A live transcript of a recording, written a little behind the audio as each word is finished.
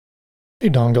Hey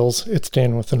Dongles, it's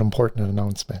Dan with an important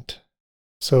announcement.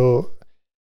 So,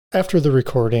 after the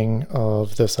recording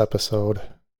of this episode,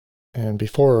 and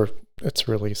before its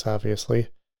release, obviously,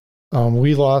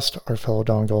 we lost our fellow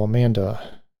Dongle,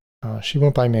 Amanda. She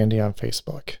went by Mandy on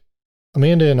Facebook.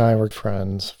 Amanda and I were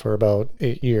friends for about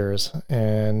 8 years,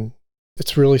 and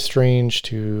it's really strange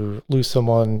to lose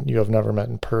someone you have never met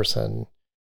in person,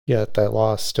 yet that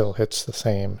loss still hits the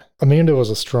same. Amanda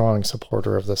was a strong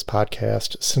supporter of this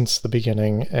podcast since the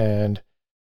beginning, and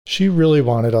she really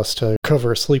wanted us to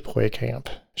cover Sleepaway Camp.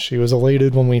 She was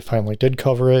elated when we finally did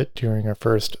cover it during our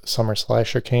first summer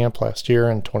slasher camp last year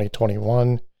in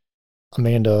 2021.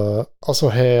 Amanda also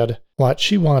had a lot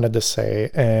she wanted to say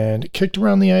and kicked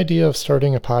around the idea of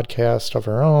starting a podcast of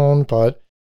her own, but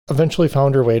eventually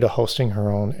found her way to hosting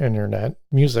her own internet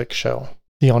music show,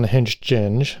 The Unhinged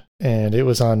Ginge, and it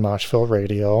was on Moshville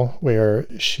Radio, where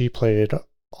she played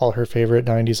all her favorite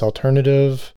 90s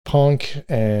alternative, punk,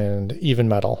 and even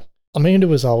metal. Amanda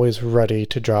was always ready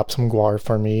to drop some guar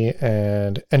for me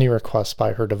and any requests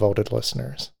by her devoted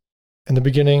listeners. In the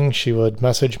beginning, she would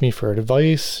message me for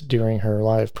advice during her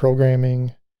live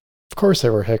programming. Of course,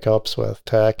 there were hiccups with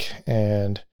tech,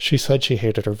 and she said she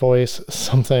hated her voice,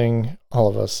 something all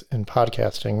of us in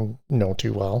podcasting know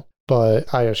too well.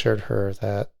 But I assured her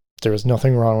that there was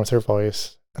nothing wrong with her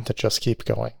voice and to just keep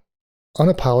going.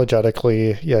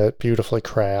 Unapologetically, yet beautifully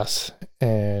crass,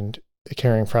 and a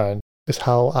caring friend is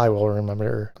how I will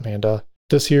remember Amanda.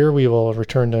 This year, we will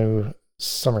return to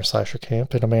Summer Slasher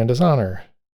Camp in Amanda's honor.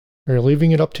 We're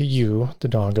leaving it up to you, the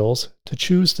Dongles, to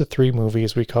choose the 3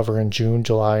 movies we cover in June,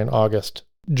 July, and August.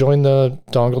 Join the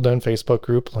Dongle Den Facebook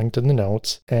group linked in the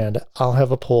notes, and I'll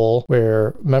have a poll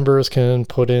where members can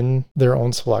put in their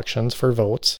own selections for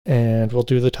votes, and we'll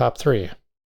do the top 3.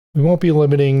 We won't be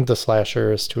limiting the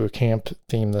slashers to a camp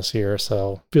theme this year,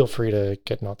 so feel free to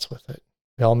get nuts with it.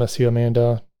 We all miss you,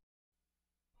 Amanda.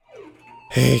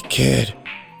 Hey kid,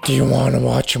 do you want to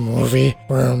watch a movie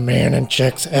where a man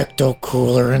injects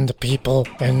ecto-cooler into people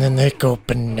and then they go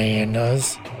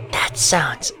bananas? That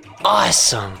sounds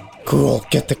awesome. Cool,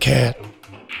 get the cat.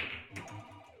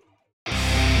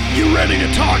 You ready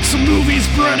to talk some movies,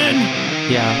 Brennan?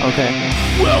 Yeah, okay.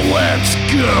 Well, let's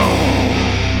go!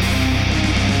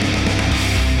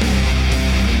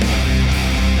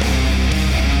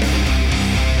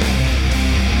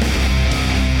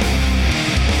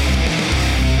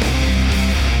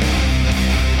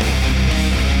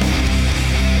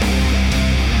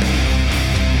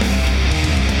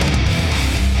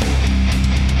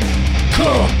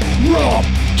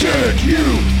 Corrupted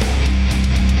youth!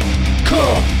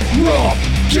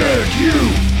 Corrupted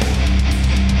youth!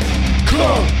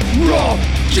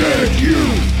 Corrupted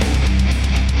youth!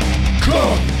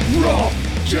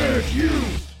 Corrupted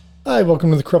youth! Hi,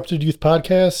 welcome to the Corrupted Youth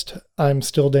Podcast. I'm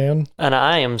still Dan. And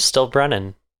I am still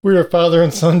Brennan. We're a father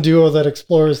and son duo that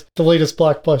explores the latest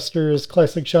blockbusters,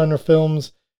 classic genre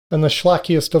films, and the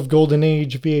schlockiest of golden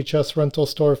age VHS rental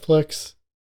store flicks.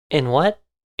 In what?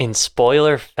 In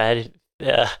spoiler fed...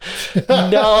 No.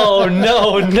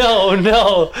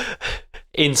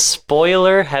 In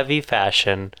spoiler-heavy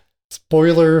fashion.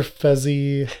 Spoiler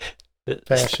fezzy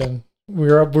fashion.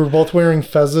 We're both wearing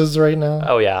fezzes right now.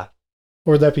 Oh, yeah.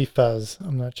 Or would that be fez?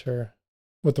 I'm not sure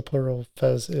what the plural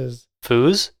fez is.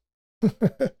 Foos?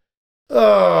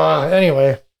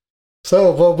 Anyway.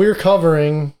 So what we're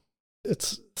covering,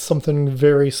 it's something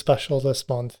very special this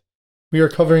month. We are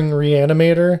covering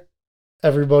Re-Animator.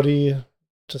 Everybody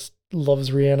just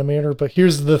loves Re-Animator, but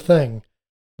here's the thing.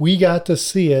 We got to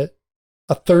see it,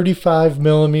 a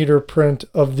 35mm print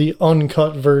of the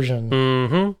uncut version.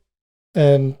 Mm-hmm.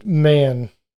 And man,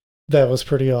 that was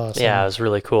pretty awesome. Yeah, it was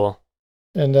really cool.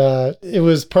 And it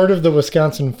was part of the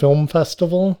Wisconsin Film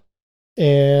Festival,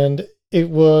 and it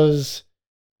was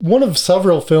one of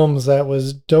several films that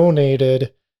was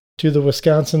donated to the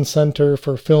Wisconsin Center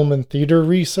for Film and Theater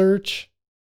Research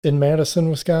in Madison,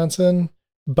 Wisconsin,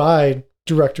 by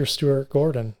director Stuart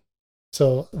Gordon.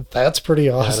 So that's pretty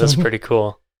awesome. Yeah, that's pretty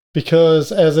cool.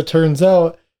 Because as it turns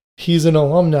out, he's an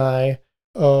alumni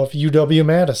of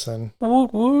UW-Madison.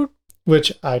 Woot woot.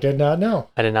 Which I did not know.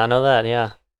 I did not know that,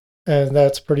 yeah. And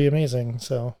that's pretty amazing.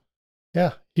 So,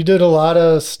 yeah, he did a lot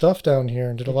of stuff down here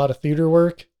and did a lot of theater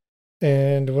work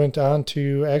and went on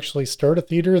to actually start a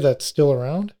theater that's still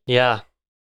around. Yeah.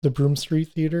 The Broome Street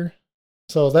Theater.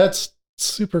 So that's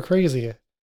super crazy.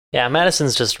 Yeah,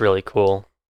 Madison's just really cool.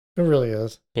 It really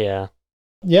is. Yeah.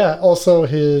 Yeah, also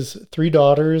his 3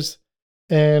 daughters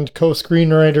and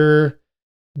co-screenwriter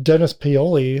Dennis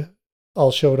Paoli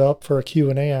all showed up for a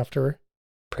Q&A after.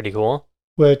 Pretty cool.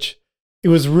 Which, it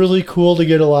was really cool to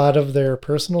get a lot of their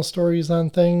personal stories on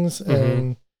things. Mm-hmm.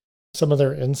 And some of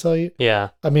their insight. Yeah.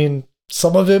 I mean,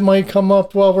 some of it might come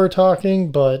up while we're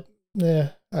talking, but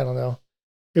I don't know.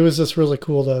 It was just really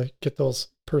cool to get those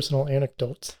personal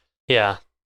anecdotes, Yeah.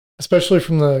 especially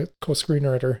from the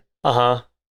co-screenwriter, Uh-huh.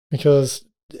 because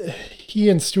he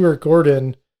and Stuart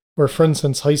Gordon were friends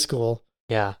since high school,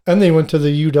 Yeah. and they went to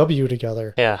the UW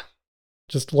together. Yeah.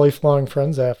 Just lifelong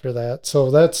friends after that.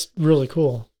 So that's really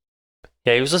cool.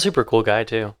 Yeah, he was a super cool guy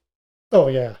too. Oh,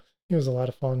 yeah. He was a lot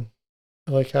of fun.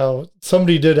 I like how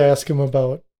somebody did ask him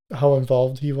about how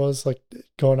involved he was, like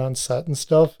going on set and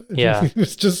stuff. And Yeah. he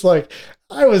was just like,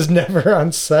 I was never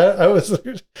on set. I was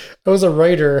a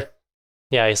writer.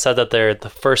 Yeah, he said that the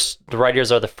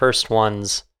writers are the first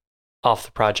ones off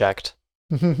the project.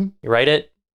 Yep. You write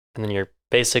it, and then you're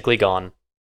basically gone.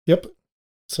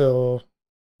 So,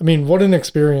 I mean, what an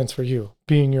experience for you,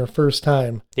 being your first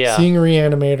time Yeah. seeing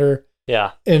Re-Animator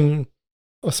Yeah. in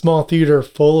a small theater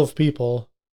full of people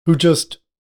who just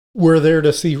were there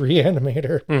to see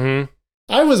Re-Animator. Mm-hmm.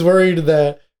 I was worried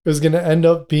that it was going to end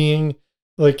up being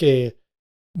like a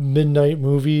midnight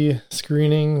movie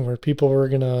screening where people were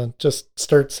going to just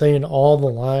start saying all the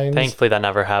lines. Thankfully, that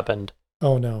never happened.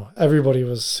 Oh no, everybody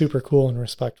was super cool and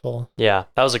respectful. Yeah,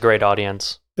 that was a great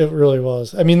audience. It really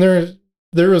was. I mean,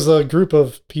 there was a group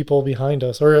of people behind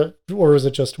us, or was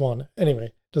it just one?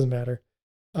 Anyway, doesn't matter.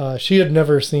 She had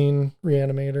never seen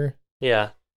Re-Animator, Yeah.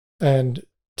 and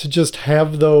to just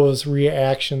have those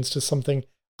reactions to something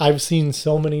I've seen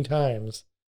so many times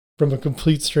from a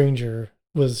complete stranger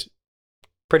was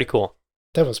Pretty cool.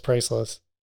 that was priceless.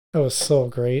 That was so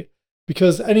great.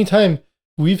 Because anytime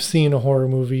we've seen a horror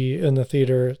movie in the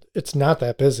theater, it's not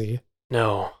that busy.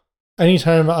 No.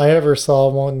 Anytime I ever saw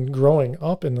one growing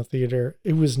up in the theater,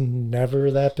 it was never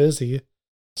that busy.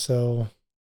 So,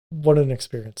 what an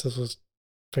experience. This was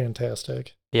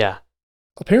fantastic. Yeah.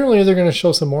 Apparently, they're going to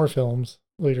show some more films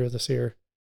later this year,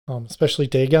 especially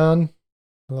Dagon.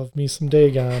 I love me some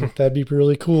Dagon. That'd be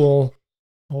really cool.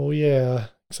 Oh, yeah.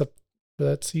 Except for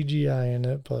that CGI in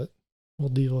it, but we'll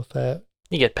deal with that.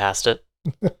 You get past it.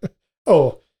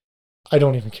 Oh, I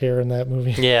don't even care in that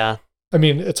movie. Yeah. I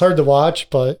mean, it's hard to watch,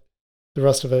 but the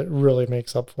rest of it really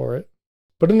makes up for it.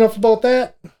 But enough about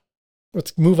that.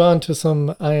 Let's move on to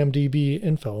some IMDb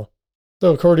info.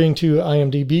 So, according to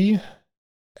IMDb,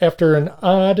 after an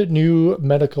odd new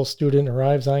medical student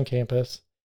arrives on campus,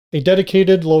 a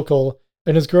dedicated local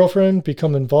and his girlfriend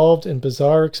become involved in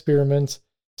bizarre experiments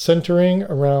centering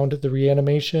around the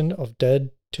reanimation of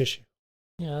dead tissue.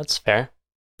 Yeah, that's fair.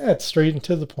 That's straight and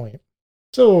to the point.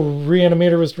 So,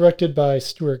 Re-Animator was directed by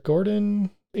Stuart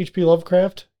Gordon. H.P.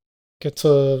 Lovecraft gets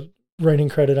a writing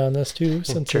credit on this too, since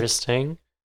it's Interesting.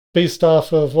 based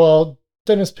off of, well,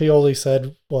 Dennis Paoli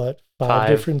said, what, five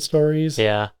different stories?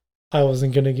 Yeah. I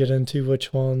wasn't going to get into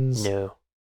which ones. No.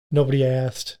 Nobody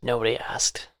asked. Nobody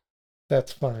asked.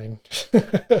 That's fine.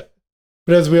 But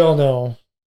as we all know,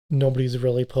 nobody's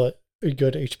really put a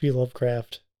good H.P.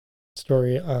 Lovecraft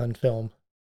story on film.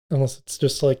 Unless it's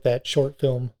just like that short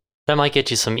film. That might get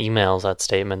you some emails, that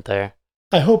statement there.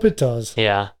 I hope it does.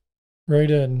 Yeah. Right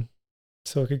in.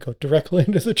 So it could go directly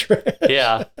into the trash.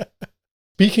 Yeah.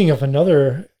 Speaking of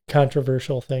another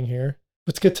controversial thing here,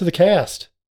 let's get to the cast.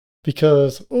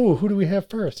 Because, who do we have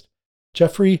first?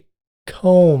 Jeffrey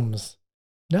Combs.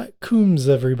 Not Coombs,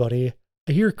 everybody.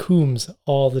 I hear Coombs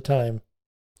all the time.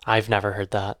 I've never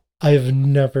heard that. I've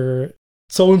never...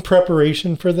 So in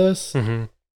preparation for this, Mm-hmm.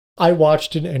 I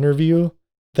watched an interview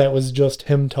that was just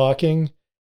him talking,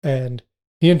 and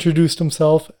he introduced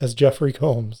himself as Jeffrey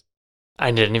Combs.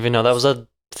 I didn't even know that was a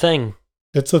thing.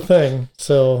 It's a thing,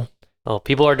 so... Well,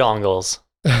 people are dongles.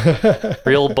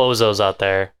 Real bozos out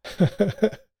there.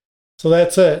 So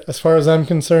that's it. As far as I'm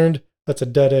concerned, that's a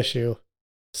dead issue.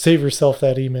 Save yourself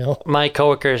that email. My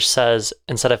coworker says,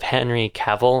 instead of Henry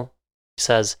Cavill, he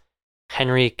says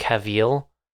Henry Cavill.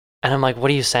 And I'm like, what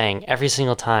are you saying? Every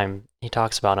single time he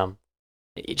talks about him,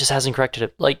 he just hasn't corrected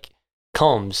it. Like,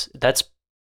 Combs, that's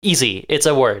easy. It's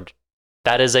a word.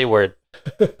 That is a word.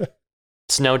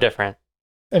 It's no different.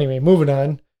 Anyway, moving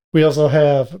on. We also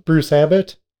have Bruce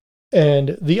Abbott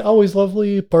and the always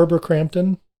lovely Barbara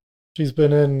Crampton. She's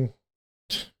been in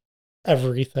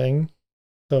everything.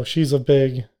 So she's a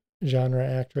big genre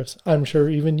actress. I'm sure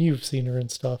even you've seen her and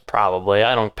stuff. Probably.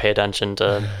 I don't pay attention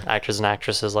to actors and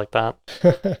actresses like that.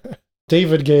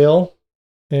 David Gale.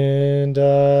 And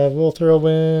we'll throw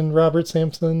in Robert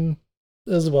Sampson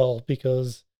as well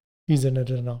because he's in it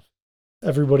enough.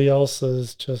 Everybody else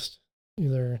is just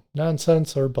either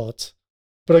nonsense or butts.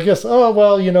 But I guess,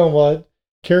 you know what?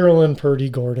 Carolyn Purdy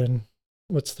Gordon.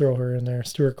 Let's throw her in there.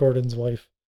 Stuart Gordon's wife.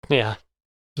 Yeah.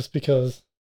 Just because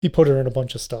he put her in a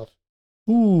bunch of stuff.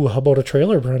 Ooh, how about a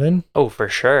trailer, Brennan? Oh, for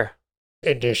sure.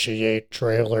 Initiate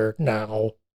trailer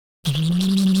now.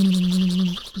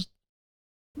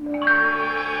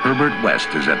 Herbert West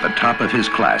is at the top of his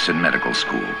class in medical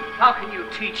school. How can you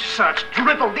teach such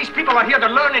drivel? These people are here to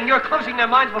learn, and you're closing their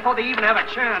minds before they even have a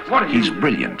chance. What are you? He's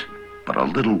brilliant, but a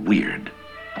little weird.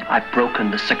 I've broken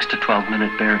the 6 to 12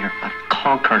 minute barrier. I've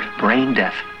conquered brain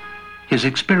death. His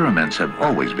experiments have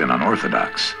always been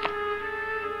unorthodox.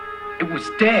 It was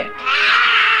dead.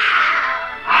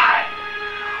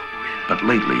 But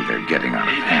lately they're getting out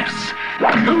of hand.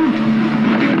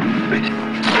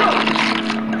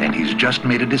 And he's just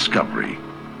made a discovery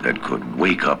that could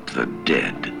wake up the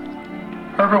dead.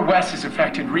 Herbert West has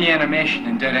effected reanimation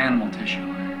in dead animal tissue.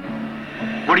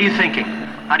 What are you thinking?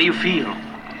 How do you feel?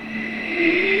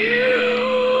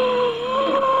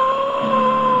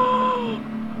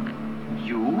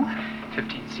 You?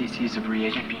 15 cc's of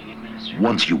reagent being administered.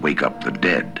 Once you wake up the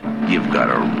dead, you've got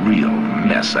a real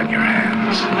mess on your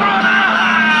hands.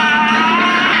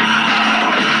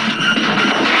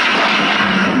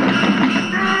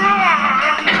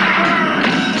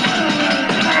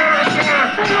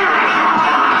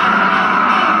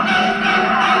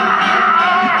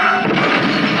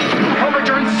 Herbert,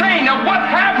 you're insane! Now what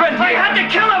happened? I had to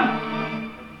kill him!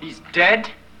 He's dead?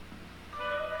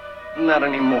 Not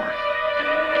anymore.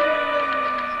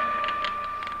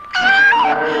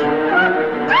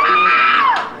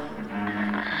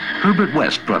 Herbert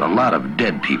West brought a lot of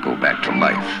dead people back to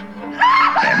life.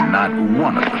 And not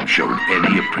one of them showed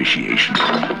any appreciation.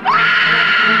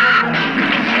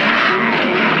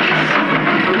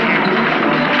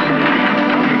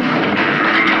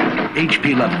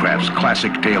 H.P. Lovecraft's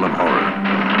classic tale of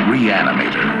horror,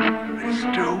 Re-Animator.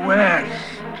 Mr. West.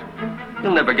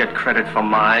 You'll never get credit for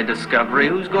my discovery.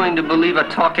 Who's going to believe a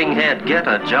talking head? Get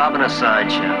a job in a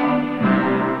sideshow.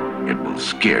 It will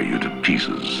scare you to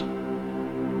pieces.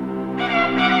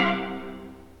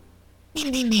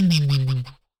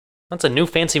 That's a new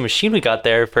fancy machine we got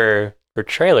there for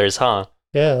trailers, huh?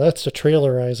 Yeah, that's the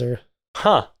trailerizer.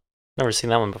 Huh. Never seen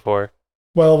that one before.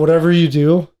 Well, whatever you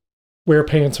do, wear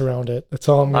pants around it. That's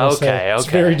all I'm going to say. It's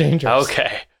very dangerous.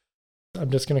 Okay. I'm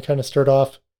just going to kind of start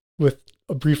off with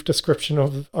a brief description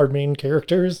of our main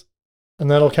characters, and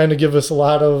that'll kind of give us a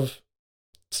lot of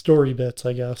story bits,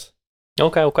 I guess.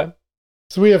 Okay.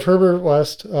 So we have Herbert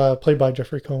West, played by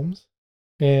Jeffrey Combs,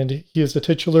 and he is the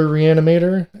titular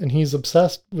reanimator, and he's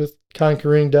obsessed with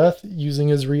conquering death using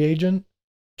his reagent,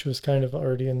 which was kind of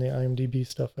already in the IMDb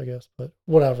stuff, I guess, but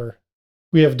whatever.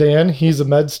 We have Dan. He's a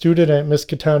med student at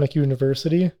Miskatonic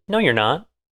University. No, you're not.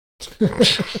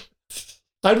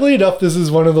 Oddly enough, this is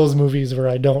one of those movies where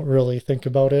I don't really think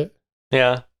about it.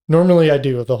 Yeah. Normally I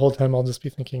do. The whole time I'll just be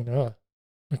thinking,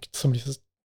 like somebody says,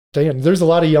 Dan. There's a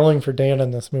lot of yelling for Dan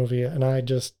in this movie, and I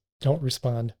just don't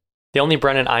respond. The only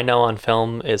Brennan I know on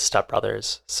film is Step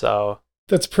Brothers, so...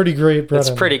 That's pretty great, Brennan.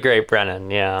 It's pretty great,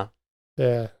 Brennan, yeah.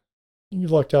 Yeah. You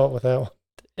lucked out with that one.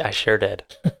 I sure did.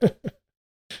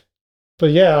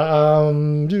 But yeah,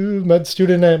 med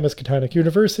student at Miskatonic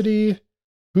University.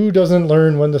 Who doesn't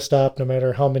learn when to stop no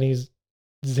matter how many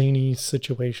zany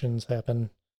situations happen?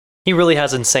 He really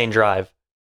has insane drive.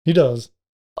 He does.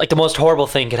 Like, the most horrible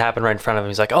thing could happen right in front of him.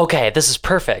 He's like, okay, this is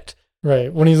perfect.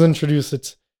 Right. When he's introduced,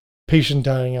 it's patient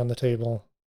dying on the table.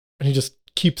 And he just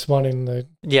keeps wanting to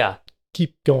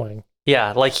keep going.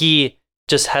 Yeah, like he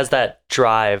just has that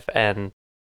drive, and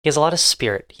he has a lot of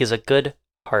spirit. He has a good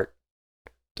heart.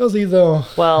 Does he, though?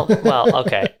 Well,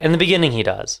 okay. In the beginning, he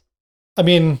does. I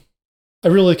mean, I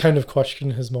really kind of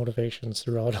question his motivations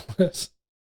throughout all this.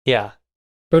 Yeah.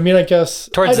 But I mean, I guess,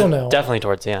 I don't know. Definitely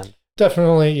towards the end.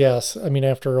 Definitely, yes. I mean,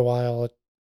 after a while, it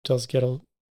does get a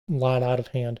lot out of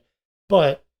hand.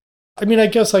 But, I mean, I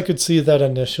guess I could see that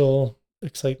initial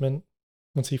excitement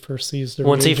once he first sees the reagent.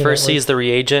 Once he first sees the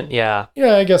reagent, yeah.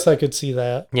 Yeah, I guess I could see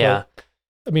that. Yeah. But,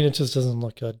 I mean, it just doesn't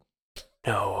look good.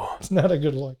 No. It's not a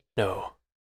good look. No.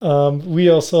 We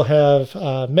also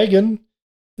have Megan,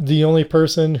 the only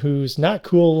person who's not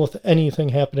cool with anything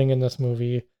happening in this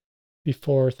movie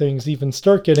before things even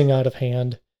start getting out of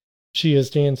hand. She is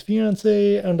Dan's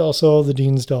fiance and also the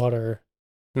dean's daughter.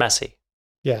 Messy.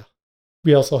 Yeah.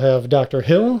 We also have Dr.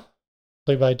 Hill,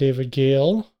 played by David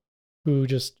Gale, who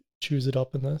just chews it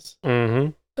up in this.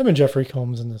 Mm-hmm. I mean, Jeffrey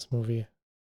Combs in this movie.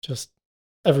 Just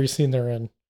every scene they're in.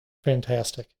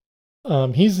 Fantastic.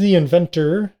 He's the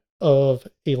inventor of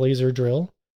a laser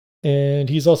drill, and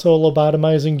he's also a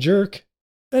lobotomizing jerk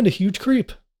and a huge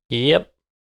creep. Yep.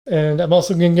 And I'm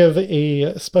also going to give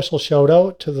a special shout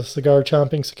out to the cigar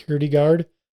chomping security guard,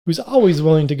 who's always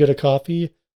willing to get a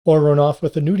coffee or run off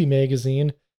with a nudie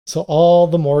magazine so all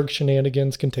the morgue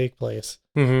shenanigans can take place.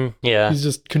 Mm-hmm. Yeah. He's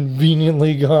just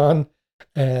conveniently gone,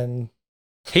 and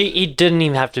He didn't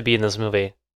even have to be in this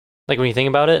movie. Like, when you think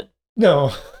about it,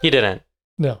 No, he didn't.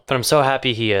 no. But I'm so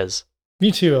happy he is.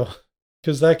 Me too.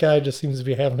 Because that guy just seems to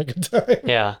be having a good time.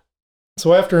 Yeah.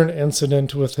 So after an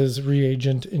incident with his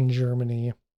reagent in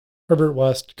Germany, Herbert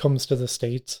West comes to the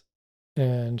States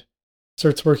and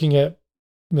starts working at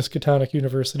Miskatonic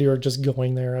University, or just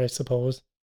going there, I suppose.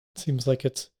 Seems like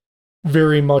it's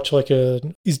very much like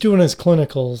he's doing his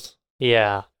clinicals.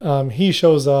 Yeah. He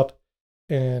shows up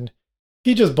and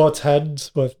he just butts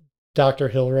heads with Dr.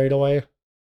 Hill right away.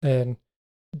 And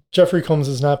Jeffrey Combs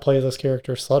does not play this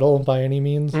character subtle by any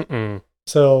means. Mm-mm.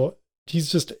 So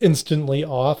he's just instantly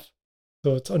off.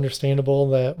 So it's understandable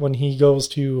that when he goes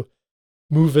to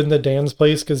move into Dan's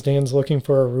place because Dan's looking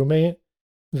for a roommate,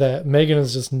 that Megan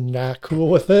is just not cool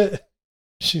with it.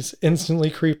 She's instantly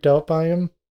creeped out by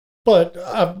him. But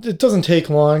it doesn't take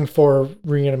long for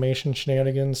reanimation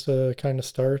shenanigans to kind of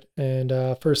start. And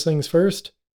first things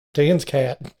first, Dan's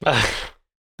cat.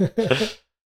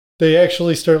 They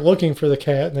actually start looking for the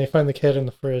cat, and they find the cat in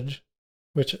the fridge,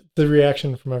 which the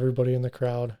reaction from everybody in the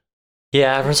crowd.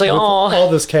 Yeah, everyone's like, With oh.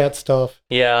 all this cat stuff.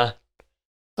 Yeah.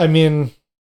 I mean,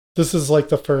 this is like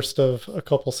the first of a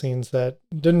couple scenes that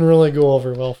didn't really go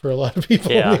over well for a lot of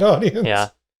people in the audience. Yeah.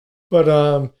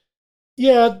 But,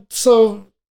 yeah, so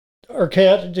our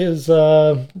cat is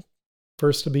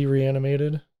first to be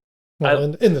reanimated.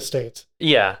 Well, in the States.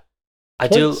 Yeah.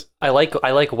 Twice. I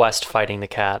like West fighting the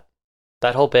cat.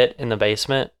 That whole bit in the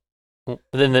basement, in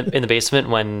the basement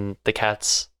when the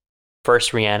cat's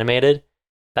first reanimated,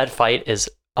 that fight is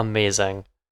amazing.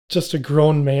 Just a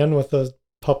grown man with a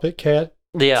puppet cat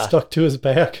stuck to his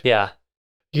back. Yeah.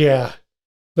 Yeah,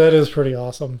 that is pretty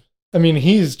awesome. I mean,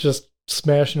 he's just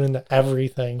smashing into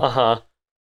everything. Uh-huh.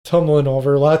 Tumbling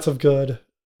over, lots of good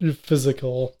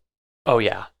physical. Oh,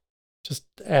 yeah. Just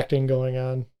acting going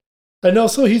on. And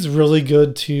also he's really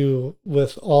good too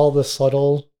with all the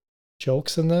subtle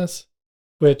jokes in this,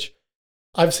 which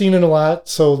I've seen in a lot,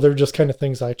 so they're just kind of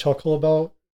things I chuckle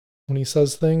about when he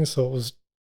says things, so it was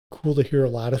cool to hear a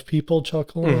lot of people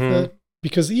chuckle with it.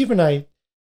 Because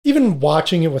even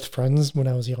watching it with friends when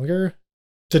I was younger,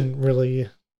 didn't really,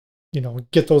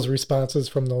 get those responses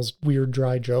from those weird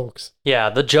dry jokes. Yeah,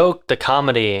 the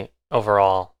comedy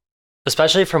overall,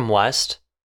 especially from West,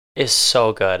 is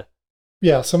so good.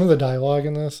 Yeah, some of the dialogue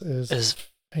in this is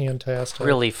fantastic.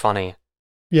 Really funny.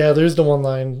 Yeah, there's the one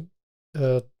line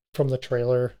from the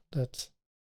trailer that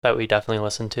we definitely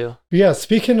listened to. Yeah,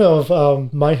 speaking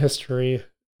of my history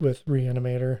with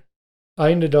Re-Animator,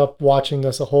 I ended up watching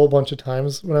this a whole bunch of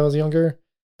times when I was younger.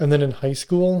 And then in high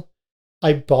school,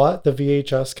 I bought the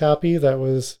VHS copy that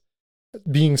was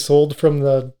being sold from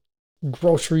the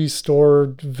grocery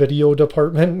store video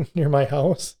department near my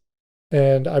house.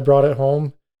 And I brought it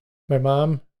home. My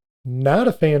mom, not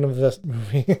a fan of this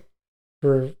movie.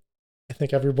 I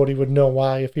think everybody would know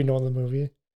why if you know the movie.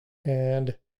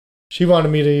 And she wanted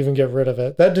me to even get rid of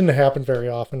it. That didn't happen very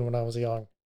often when I was young.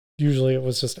 Usually it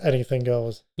was just anything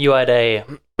goes. You had a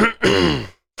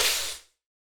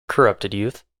corrupted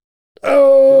youth.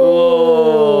 Oh!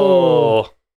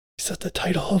 Is that the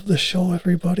title of the show,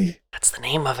 everybody? That's the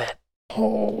name of it.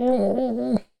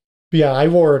 Oh. Yeah, I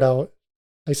wore it out.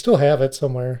 I still have it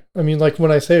somewhere. I mean, like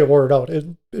when I say I wore it out,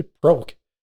 it broke.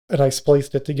 And I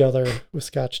spliced it together with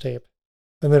Scotch tape.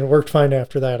 And then it worked fine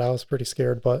after that. I was pretty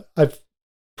scared, but I've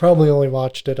probably only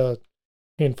watched it a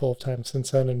handful of times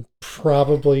since then, and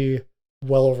probably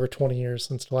well over 20 years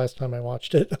since the last time I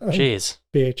watched it on Jeez.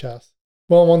 VHS.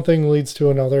 Well, one thing leads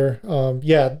to another.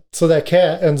 So that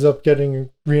cat ends up getting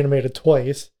reanimated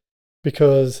twice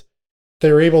because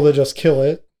they were able to just kill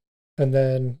it, and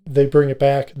then they bring it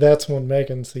back. That's when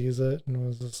Megan sees it and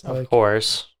was just like, of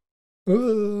course.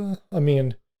 I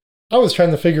mean, I was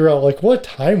trying to figure out, like, what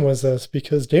time was this?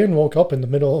 Because Dan woke up in the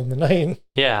middle of the night.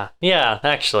 Yeah,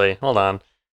 actually. Hold on.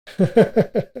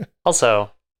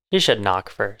 Also, you should knock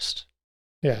first.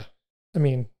 Yeah. I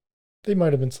mean, they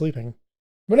might have been sleeping.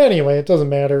 But anyway, it doesn't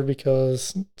matter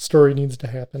because story needs to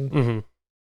happen. Mm-hmm.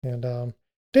 And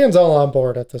Dan's all on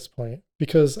board at this point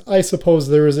because I suppose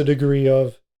there is a degree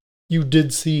of you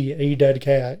did see a dead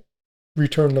cat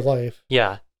return to life.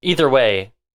 Yeah. Either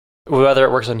way, whether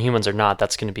it works on humans or not,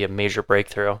 that's going to be a major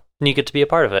breakthrough. And you get to be a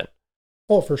part of it.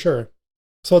 Oh, for sure.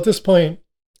 So at this point,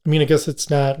 I mean, I guess it's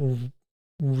not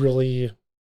really...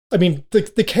 I mean,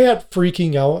 the cat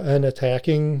freaking out and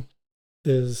attacking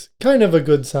is kind of a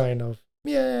good sign of,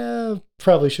 yeah,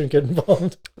 probably shouldn't get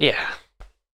involved. Yeah.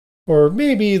 Or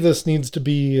maybe this needs to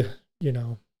be,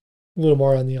 a little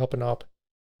more on the up and up.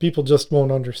 People just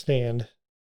won't understand.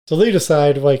 So they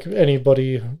decide, like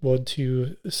anybody would,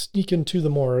 to sneak into the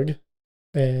morgue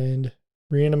and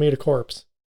reanimate a corpse.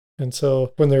 And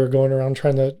so when they were going around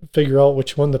trying to figure out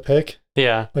which one to pick,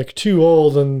 Yeah. like too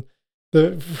old, and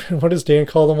what does Dan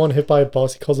call the one hit by a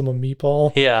bus? He calls him a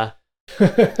meatball. Yeah.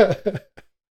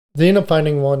 They end up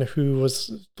finding one who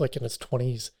was like in his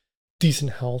 20s,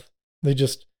 decent health. They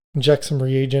just inject some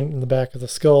reagent in the back of the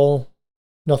skull.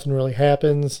 Nothing really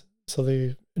happens, so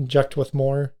they inject with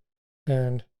more.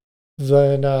 And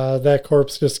then that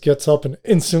corpse just gets up and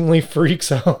instantly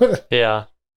freaks out Yeah.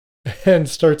 and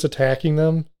starts attacking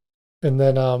them. And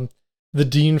then the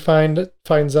dean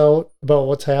finds out about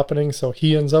what's happening, so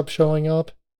he ends up showing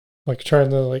up, like trying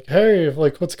to like, hey,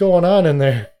 like what's going on in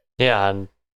there? Yeah. And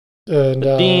And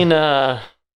the Dean, I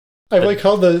like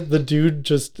how the dude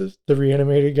the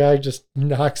reanimated guy just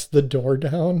knocks the door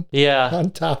down yeah,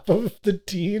 on top of the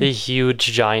dean. the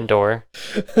huge giant door.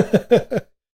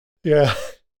 Yeah.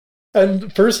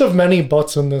 And first of many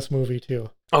butts in this movie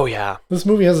too. Oh, yeah. This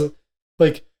movie has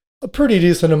like a pretty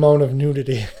decent amount of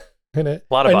nudity in it.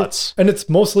 A lot of butts. And it's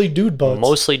mostly dude butts.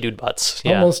 Mostly dude butts.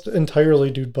 Yeah. Almost entirely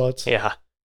dude butts. Yeah.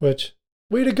 Which,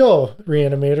 way to go,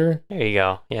 Re-Animator. There you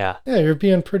go. Yeah. Yeah, you're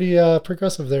being pretty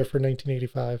progressive there for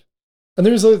 1985. And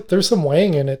there's some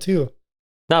Wang in it too.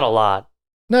 Not a lot.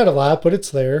 Not a lot, but it's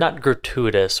there. Not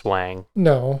gratuitous Wang.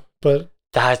 No, but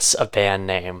That's a band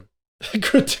name.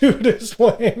 gratuitous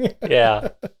Wang. Yeah.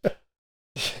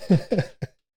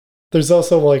 There's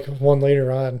also like one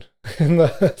later on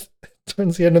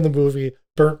towards the end of the movie,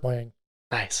 burnt Wang.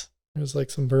 Nice. There's like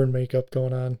some burn makeup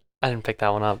going on. I didn't pick that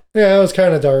one up. Yeah, it was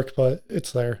kind of dark, but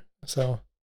it's there. So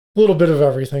a little bit of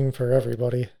everything for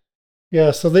everybody.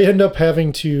 Yeah, so they end up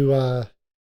having to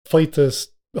fight this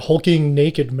hulking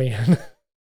naked man.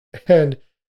 And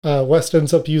West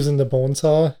ends up using the bone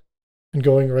saw and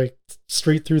going right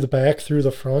straight through the back, through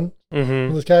the front.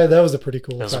 Mm-hmm. This guy, that was a pretty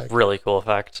cool That was effect. a really cool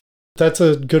effect. That's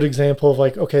a good example of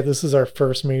like, okay, this is our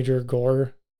first major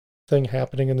gore thing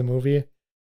happening in the movie.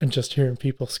 And just hearing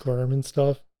people squirm and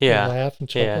stuff. Yeah. And laugh and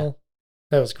chuckle.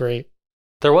 Yeah. That was great.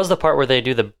 There was the part where they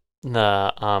do the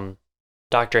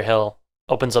Dr. Hill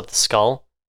opens up the skull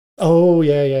Oh,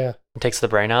 yeah. and takes the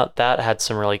brain out. That had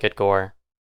some really good gore.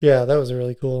 Yeah, that was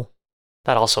really cool.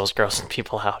 That also was grossing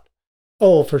people out.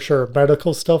 Oh, for sure.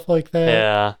 Medical stuff like that.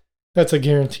 Yeah. That's a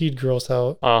guaranteed gross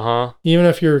out. Uh-huh. Even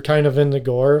if you're kind of into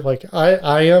gore, like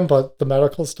I am, but the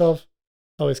medical stuff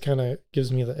always kind of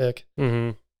gives me the ick.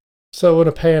 Mm-hmm. So in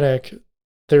a panic,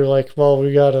 they're like, well,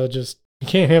 we gotta you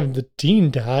can't have the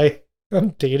dean die. I'm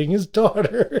dating his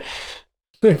daughter.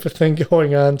 Type of thing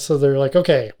going on. So they're like,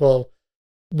 okay, well,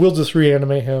 we'll just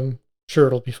reanimate him. Sure,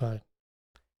 it'll be fine.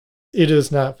 It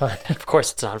is not fine. Of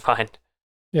course it's not fine.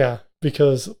 Yeah,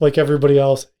 because like everybody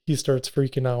else, he starts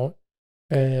freaking out.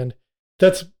 And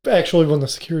that's actually when the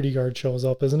security guard shows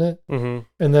up, isn't it? Mm-hmm.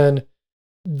 And then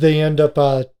they end up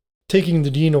taking the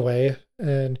dean away.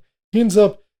 And he ends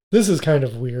up, this is kind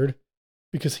of weird,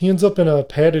 because he ends up in a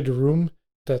padded room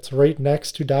that's right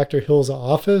next to Dr. Hill's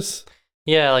office.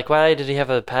 Yeah, like why did he have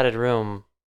a padded room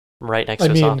right next to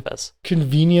his office?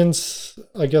 Convenience,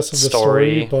 I guess, of the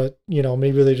story. But,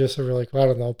 maybe they just were like, well, I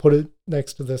don't know, put it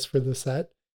next to this for the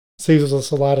set. Saves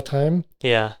us a lot of time.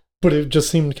 Yeah. But it just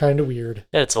seemed kind of weird.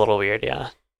 It's a little weird, yeah.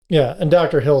 Yeah, and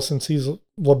Dr. Hill, since he's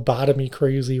lobotomy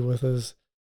crazy with his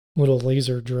little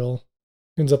laser drill,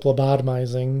 ends up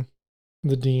lobotomizing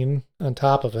the dean on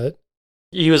top of it.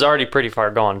 He was already pretty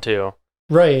far gone, too.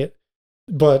 Right.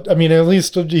 But, I mean, at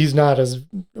least he's not as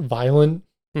violent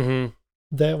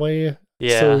that way.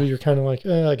 Yeah. So you're kind of like,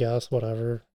 I guess,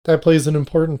 whatever. That plays an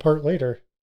important part later.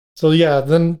 So, yeah,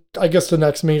 then I guess the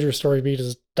next major story beat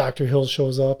is Dr. Hill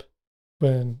shows up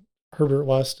when Herbert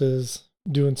West is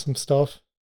doing some stuff.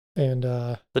 And,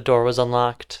 the door was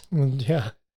unlocked.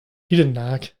 Yeah. He didn't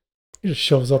knock. He just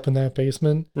shows up in that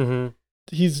basement. Mm-hmm.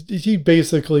 He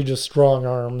basically just strong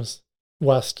arms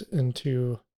West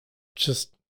into just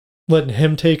letting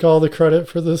him take all the credit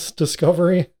for this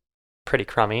discovery. Pretty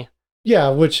crummy. Yeah,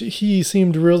 which he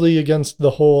seemed really against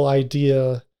the whole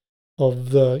idea of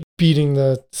the beating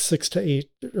the 6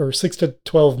 to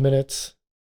 12 minutes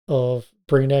of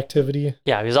brain activity.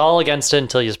 Yeah, he was all against it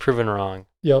until he was proven wrong.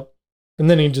 Yep. And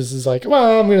then he just is like,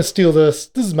 well, I'm going to steal this.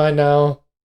 This is mine now.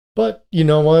 But you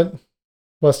know what?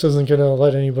 West isn't going to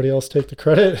let anybody else take the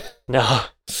credit. No.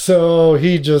 So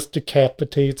he just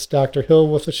decapitates Dr. Hill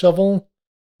with a shovel.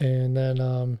 And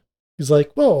then he's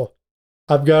like, whoa,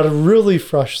 I've got a really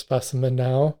fresh specimen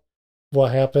now.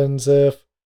 What happens if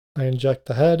I inject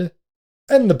the head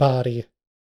and the body?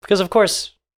 Because of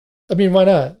course. I mean, why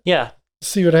not? Yeah.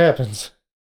 See what happens.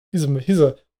 He's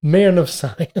a man of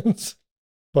science.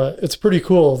 But it's pretty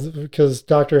cool because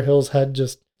Dr. Hill's head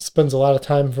just spends a lot of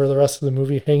time for the rest of the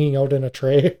movie hanging out in a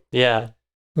tray. Yeah.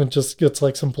 It just gets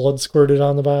like some blood squirted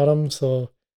on the bottom,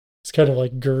 so it's kind of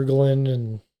like gurgling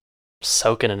and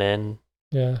Soaking it in.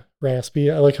 yeah, raspy.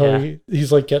 I like how Yeah.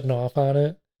 he's like getting off on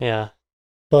it. Yeah.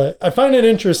 But I find it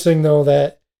interesting though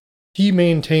that he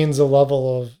maintains a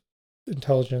level of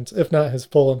intelligence, if not his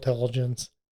full intelligence.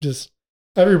 Just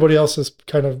everybody else just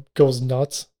kind of goes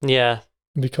nuts Yeah.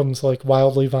 and becomes like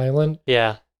wildly violent,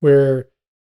 Yeah. where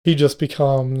he just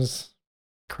becomes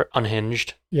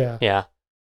Unhinged. yeah. Yeah.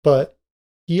 But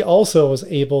he also was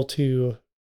able to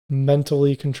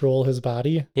mentally control his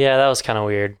body. Yeah, that was kind of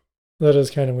weird. That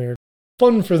is kind of weird.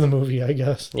 Fun for the movie, I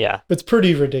guess. Yeah. It's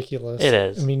pretty ridiculous. It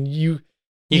is. I mean, You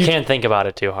can't think about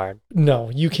it too hard. no,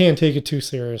 you can't take it too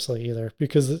seriously either,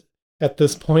 because at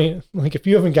this point, like if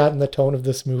you haven't gotten the tone of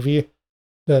this movie,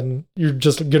 then you're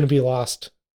just going to be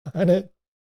lost on it.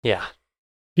 Yeah.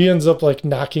 He ends up like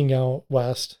knocking out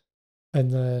West,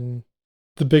 and then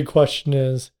the big question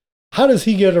is, how does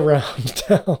he get around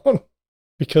town?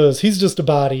 Because he's just a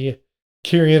body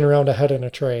carrying around a head in a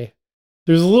tray.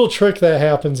 There's a little trick that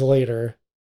happens later,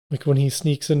 like when he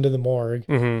sneaks into the morgue,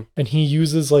 Mm-hmm. and he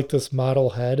uses like this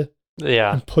model head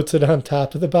Yeah. and puts it on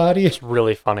top of the body. It's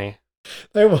really funny.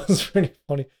 That was pretty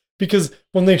funny, because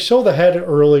when they show the head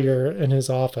earlier in his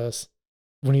office,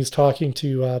 when he's talking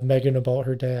to Megan about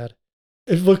her dad,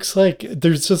 it looks like it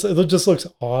just looks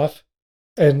off,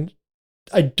 and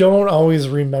I don't always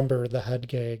remember the head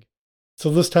gag. So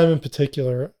this time in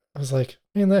particular, I was like,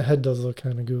 man, that head does look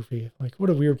kind of goofy. Like, what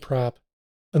a weird prop.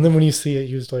 And then when you see it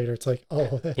used later, it's like,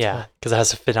 oh, that's Yeah, because it has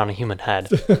to fit on a human head.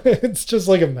 it's just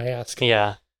like a mask.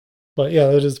 Yeah. But yeah,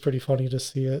 it is pretty funny to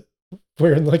see it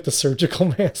wearing like the surgical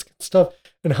mask and stuff,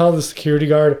 and how the security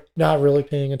guard not really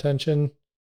paying attention.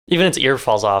 Even its ear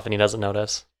falls off and he doesn't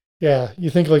notice. Yeah, you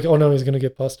think like, oh no, he's gonna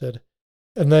get busted.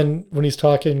 And then when he's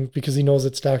talking, because he knows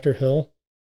it's Dr. Hill,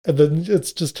 and then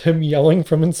it's just him yelling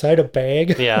from inside a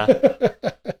bag. Yeah.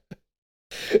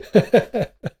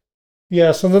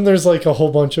 Yeah, so then there's like a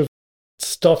whole bunch of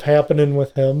stuff happening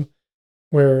with him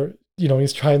where, you know,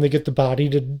 he's trying to get the body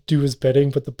to do his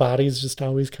bidding, but the body's just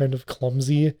always kind of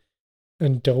clumsy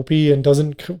and dopey and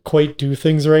doesn't quite do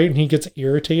things right, and he gets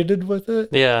irritated with it.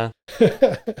 Yeah.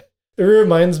 It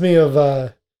reminds me of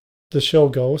the show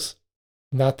Ghosts,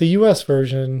 not the US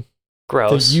version,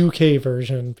 Gross. the UK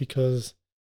version, because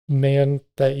man,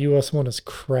 that US one is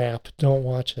crap. Don't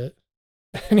watch it.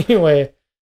 Anyway,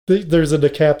 there's a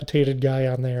decapitated guy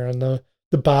on there, and the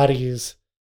body's,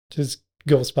 his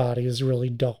ghost body is really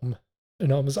dumb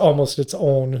and almost its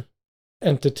own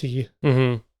entity.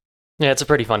 Mm-hmm. Yeah, it's a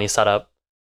pretty funny setup.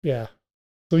 Yeah.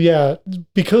 So yeah,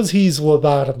 because he's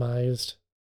lobotomized,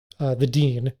 the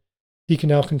dean, he can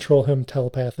now control him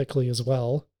telepathically as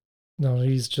well. Now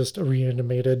he's just a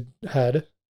reanimated head.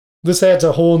 This adds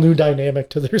a whole new dynamic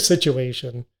to their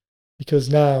situation, because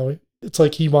now it's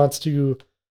like he wants to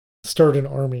start an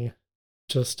army.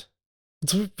 It's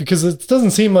because it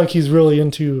doesn't seem like he's really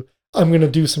into, I'm going to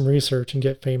do some research and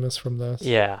get famous from this.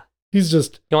 Yeah. He's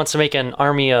just, He wants to make an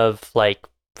army of, like,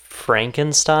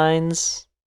 Frankensteins.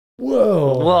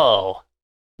 whoa. Whoa.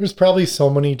 There's probably so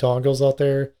many dongles out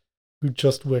there who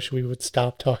just wish we would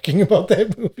stop talking about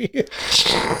that movie.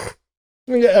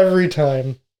 I mean, every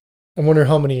time. I wonder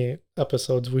how many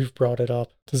episodes we've brought it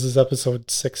up. This is episode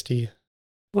 60.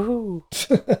 Woohoo.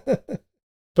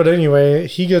 But anyway,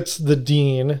 he gets the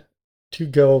dean to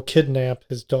go kidnap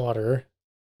his daughter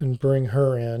and bring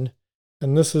her in.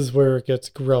 And this is where it gets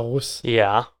gross.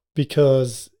 Yeah.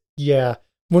 Because, yeah,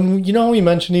 when, you know how he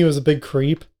mentioned he was a big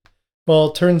creep? Well,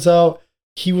 it turns out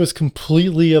he was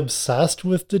completely obsessed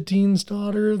with the dean's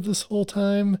daughter this whole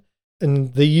time.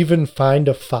 And they even find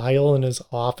a file in his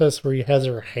office where he has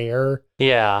her hair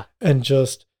Yeah. and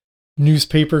just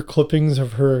newspaper clippings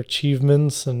of her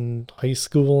achievements in high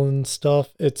school and stuff.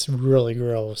 It's really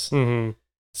gross. Mm-hmm.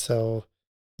 So,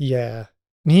 yeah.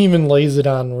 And he even lays it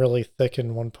on really thick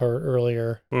in one part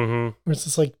earlier. Mm-hmm. Where it's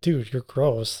just like, dude, you're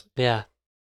gross. Yeah.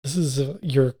 This is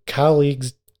your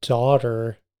colleague's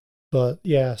daughter. But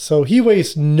yeah, so he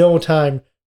wastes no time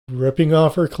ripping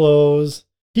off her clothes.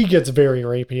 He gets very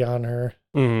rapey on her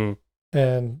Mm-hmm.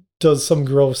 and does some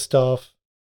gross stuff.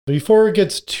 Before it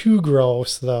gets too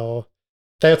gross, though,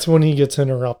 that's when he gets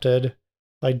interrupted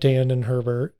by Dan and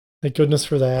Herbert. Thank goodness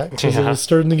for that, because it Yeah. was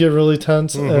starting to get really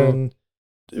tense, Mhm. and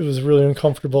it was really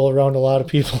uncomfortable around a lot of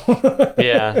people.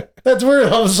 Yeah. That's where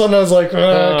all of a sudden I was like,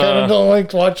 I kind of don't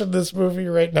like watching this movie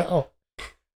right now.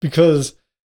 Because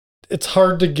it's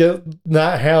hard to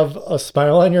not have a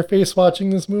smile on your face watching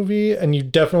this movie, and you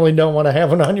definitely don't want to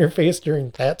have one on your face during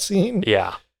that scene.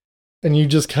 Yeah. And you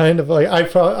just kind of like, I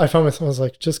found myself, I was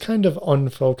like, just kind of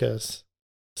unfocus.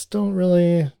 Just don't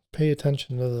really pay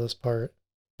attention to this part.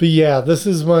 But yeah, this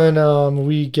is when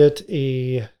we get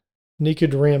a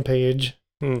naked rampage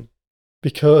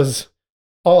because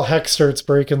all heck starts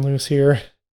breaking loose here.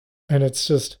 And it's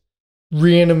just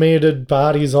reanimated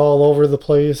bodies all over the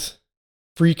place,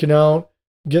 freaking out,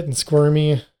 getting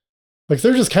squirmy. Like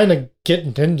they're just kind of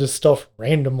getting into stuff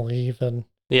randomly even.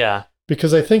 Yeah.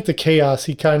 Because I think the chaos,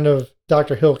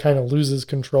 Dr. Hill kind of loses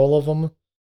control of them.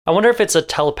 I wonder if it's a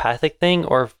telepathic thing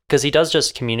or because he does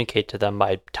just communicate to them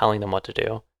by telling them what to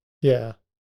do. Yeah.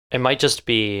 It might just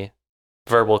be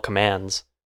verbal commands.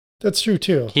 That's true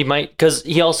too. He might, because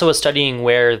he also is studying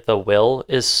where the will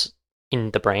is in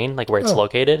the brain, like where it's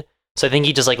located. So I think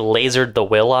he just like lasered the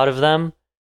will out of them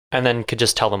and then could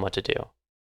just tell them what to do.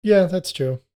 Yeah, that's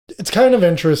true. It's kind of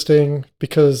interesting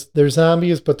because they're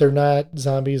zombies, but they're not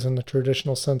zombies in the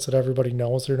traditional sense that everybody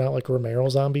knows. They're not like Romero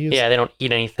zombies. Yeah, they don't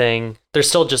eat anything. They're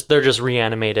just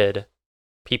reanimated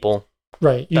people.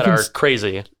 Right. That are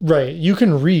crazy. Right. You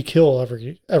can re-kill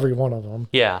every one of them.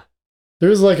 Yeah.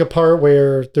 There's like a part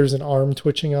where there's an arm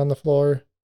twitching on the floor,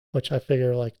 which I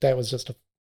figure like that was just a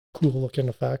cool looking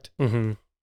effect. Mm-hmm.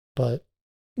 But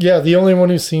yeah, the only one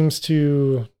who seems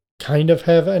to kind of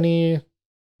have any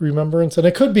remembrance, and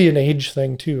it could be an age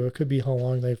thing too. It could be how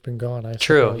long they've been gone. I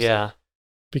True, suppose. yeah.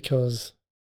 Because,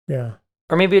 yeah.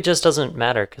 Or maybe it just doesn't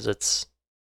matter because it's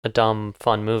a dumb,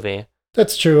 fun movie.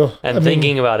 That's true. And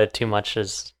thinking about it too much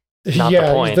is not the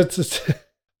point.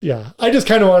 Yeah, I just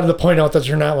kind of wanted to point out that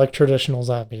you're not like traditional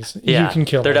zombies. Yeah, you can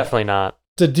kill they're them. definitely not.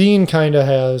 The Dean kind of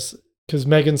has, because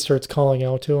Megan starts calling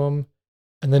out to him,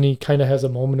 and then he kind of has a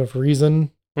moment of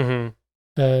reason.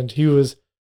 Mm-hmm. And he was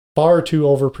far too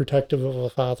overprotective of a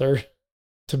father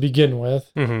to begin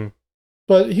with. Mm-hmm.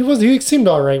 But he seemed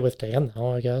all right with Dan,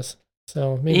 though, I guess.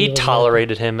 So maybe he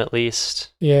tolerated him at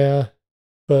least. Yeah.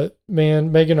 But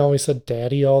man, Megan always said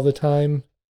daddy all the time.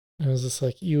 And it was just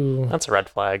like, That's a red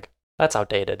flag. That's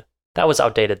outdated. That was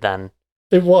outdated then.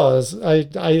 It was. I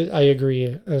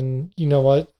agree. And you know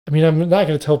what? I mean, I'm not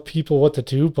going to tell people what to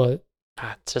do, but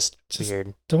it's just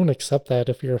weird. Don't accept that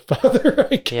if you're a father,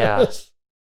 I guess. Yeah.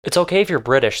 It's okay if you're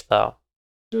British, though.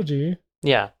 Daddy.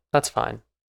 Yeah, that's fine.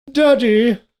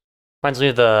 Daddy. Reminds me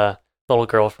of the little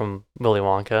girl from Willy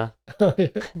Wonka.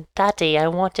 Daddy, I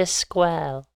want a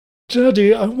squirrel.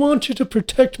 Daddy, I want you to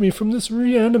protect me from this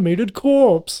reanimated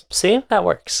corpse. See? That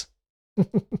works.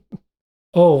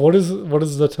 Oh, what is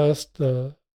the test?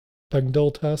 The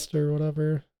Bechdel test or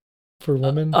whatever for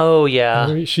women? Oh,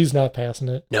 yeah. She's not passing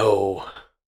it. No.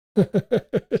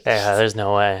 Yeah, there's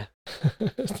no way.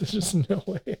 There's just no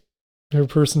way. Her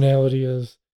personality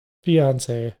is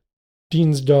fiance,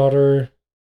 Dean's daughter,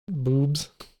 boobs.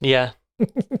 Yeah.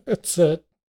 That's it.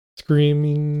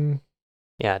 Screaming.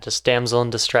 Yeah, just damsel in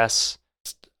distress.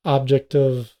 Object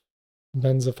of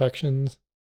men's affections.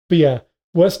 But yeah,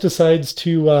 Wes decides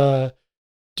to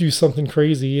do something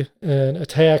crazy and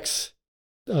attacks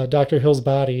Dr. Hill's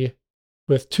body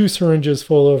with 2 syringes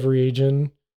full of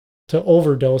reagent to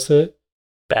overdose it.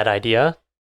 Bad idea.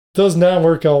 Does not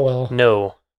work out well.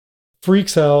 No.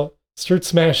 Freaks out, starts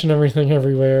smashing everything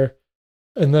everywhere,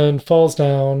 and then falls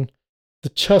down. The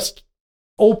chest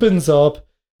opens up,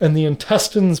 and the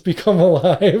intestines become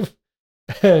alive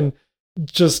and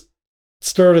just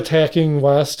start attacking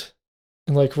West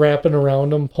and like wrapping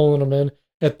around him, pulling him in.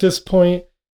 At this point,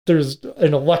 there's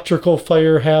an electrical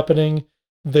fire happening.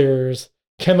 There's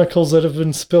chemicals that have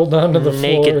been spilled onto the floor.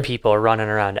 Naked people running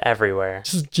around everywhere.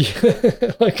 Just,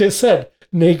 like I said,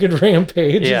 naked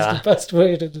rampage is the best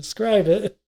way to describe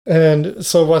it. And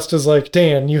so West is like,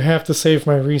 Dan, you have to save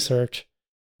my research.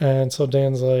 And so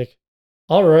Dan's like,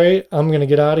 all right, I'm going to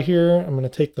get out of here. I'm going to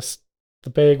take the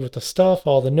bag with the stuff,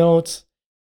 all the notes,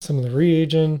 some of the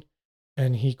reagent.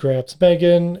 And he grabs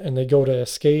Megan and they go to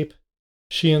escape.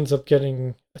 She ends up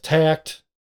getting attacked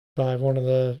by one of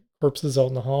the corpses out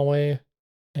in the hallway.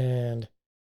 And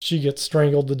she gets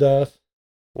strangled to death.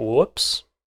 Whoops.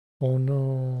 Oh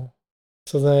no.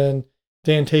 So then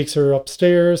Dan takes her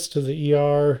upstairs to the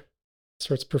ER,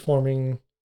 starts performing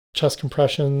chest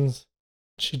compressions.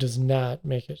 She does not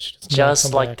make it. She does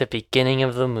Just not like back. the beginning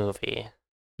of the movie.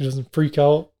 She doesn't freak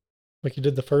out like he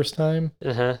did the first time.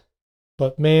 Uh-huh.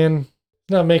 But man,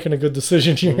 not making a good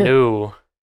decision here. No.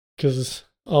 Because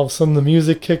all of a sudden the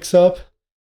music kicks up,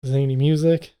 zany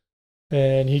music,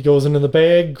 and he goes into the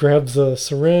bag, grabs a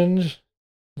syringe,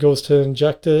 goes to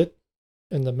inject it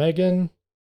in the Megan.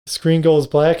 The screen goes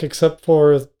black except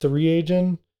for the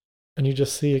reagent, and you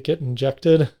just see it get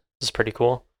injected. This is pretty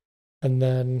cool. And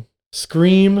then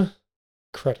scream,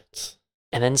 credits.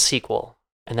 And then sequel.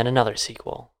 And then another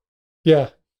sequel. Yeah,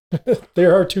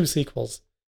 there are 2 sequels.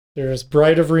 There's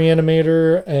Bride of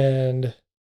Re-Animator and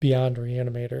Beyond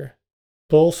Re-Animator.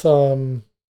 Both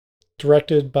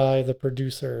directed by the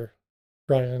producer,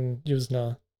 Brian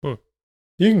Usna. Hmm.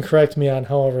 You can correct me on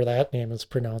however that name is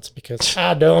pronounced because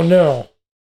I don't know.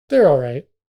 They're all right.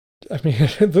 I mean,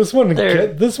 this one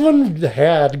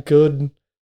had good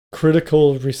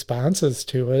critical responses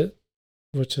to it,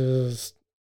 which is...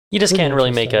 You just pretty can't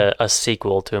really make interesting. a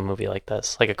sequel to a movie like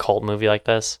this, like a cult movie like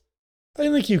this. I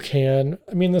think you can.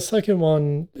 I mean, the second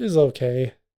one is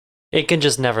okay. It can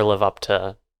just never live up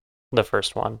to the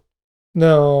first one.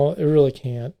 No, it really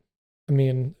can't. I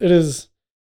mean, it's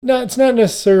not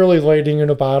necessarily lightning in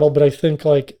a bottle, but I think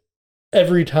like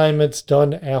every time it's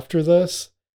done after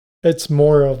this, it's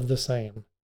more of the same.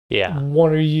 Yeah.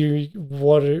 What are you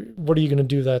gonna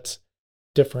do that's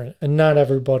different? And not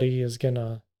everybody is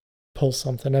gonna pull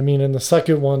something. I mean, in the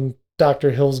second one,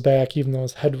 Dr. Hill's back, even though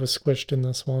his head was squished in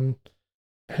this one.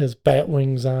 Has bat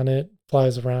wings on it,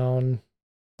 flies around.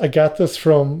 I got this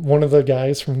from one of the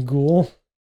guys from Ghoul.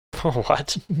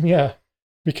 What? Yeah,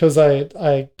 because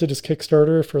I did his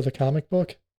Kickstarter for the comic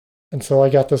book, and so I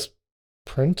got this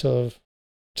print of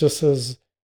just says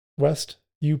West,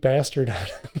 you bastard on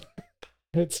it.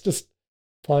 It's just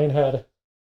flying head.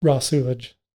 Raw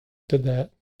sewage did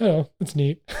that. Oh, it's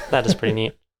neat. That is pretty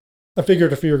neat. I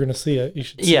figured if you were going to see it, you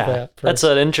should see that first. That's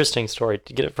an interesting story.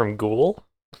 To get it from Ghoul?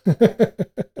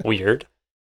 Weird.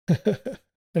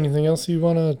 Anything else you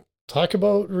want to talk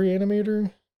about,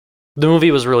 Re-Animator? The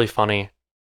movie was really funny.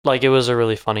 Like, it was a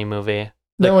really funny movie.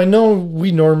 Now, I know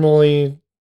we normally,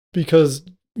 because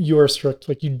you are strict,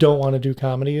 like, you don't want to do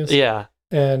comedies. Yeah.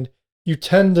 And you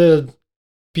tend to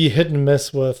be hit and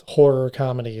miss with horror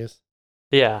comedies.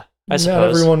 Yeah, I suppose. Not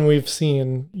everyone we've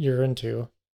seen you're into.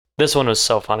 This one was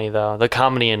so funny, though. The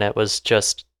comedy in it was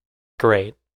just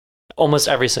great. Almost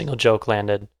every single joke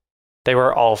landed. They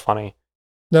were all funny.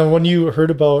 Now, when you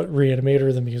heard about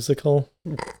Re-Animator, the musical,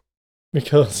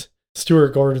 because Stuart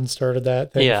Gordon started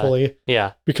that, thankfully.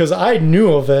 Yeah. Because I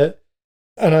knew of it,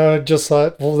 and I just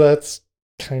thought, well, that's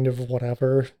kind of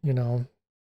whatever, you know.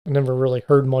 I never really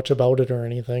heard much about it or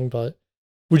anything, but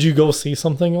would you go see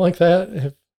something like that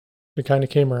if it kind of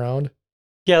came around?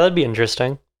 Yeah, that'd be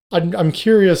interesting. I'm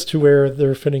curious to where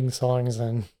they're fitting songs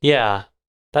in. Yeah,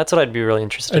 that's what I'd be really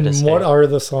interested to see. And what are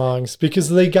the songs? Because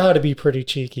they got to be pretty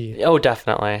cheeky. Oh,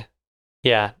 definitely.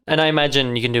 Yeah, and I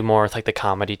imagine you can do more with like the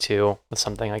comedy too, with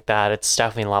something like that. It's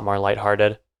definitely a lot more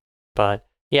lighthearted. But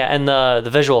yeah, and the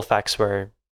visual effects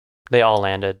they all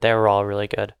landed. They were all really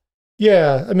good.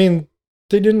 Yeah, I mean,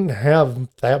 they didn't have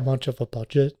that much of a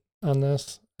budget on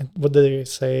this. What did they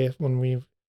say when we...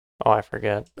 Oh, I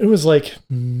forget. It was like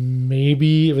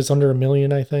maybe it was under $1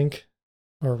 million, I think,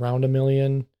 or around $1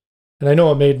 million. And I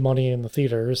know it made money in the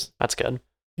theaters. That's good.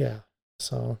 Yeah,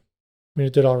 so I mean,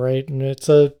 it did all right, and it's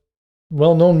a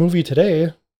well-known movie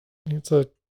today. It's a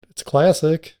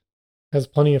classic. Has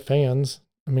plenty of fans.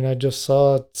 I mean, I just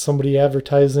saw somebody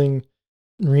advertising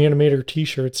Re-Animator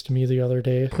T-shirts to me the other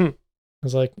day. I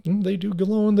was like, they do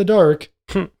glow in the dark.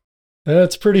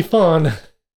 That's pretty fun.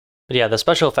 But yeah, the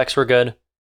special effects were good.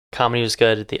 Comedy was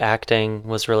good. The acting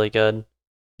was really good.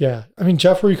 Yeah, I mean,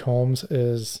 Jeffrey Combs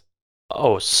is...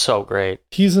 Oh, so great.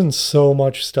 He's in so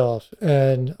much stuff,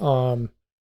 and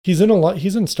he's in a lot.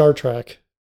 He's in Star Trek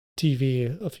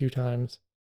TV a few times.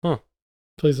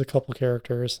 Plays a couple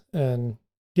characters, and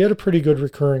he had a pretty good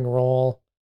recurring role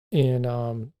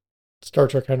in Star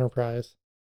Trek Enterprise.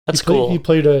 That's cool. He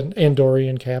played an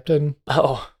Andorian captain.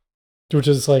 Oh, which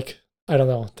is like, I don't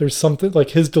know. There's something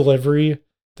like his delivery,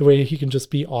 the way he can just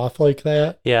be off like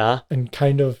that. Yeah. And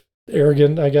kind of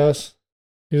arrogant, I guess.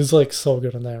 He was like so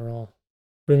good in that role.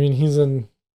 But I mean, he's in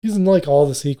like all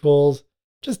the sequels,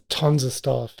 just tons of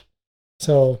stuff.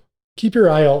 So keep your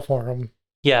eye out for him.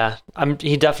 Yeah,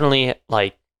 he definitely,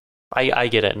 like, I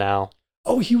get it now.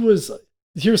 Oh, here's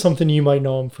something you might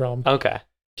know him from. Okay.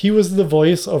 He was the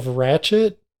voice of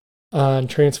Ratchet on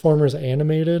Transformers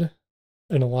Animated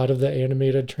and a lot of the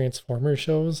animated Transformers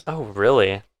shows. Oh,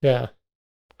 really? Yeah.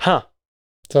 Huh.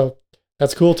 So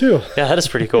that's cool too. Yeah, that is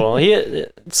pretty cool.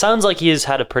 It sounds like he's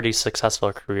had a pretty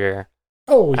successful career.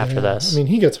 After this. I mean,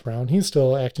 he gets around. He's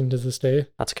still acting to this day.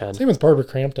 That's good. Same with Barbara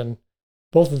Crampton.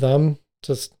 Both of them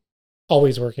just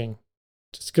always working.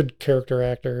 Just good character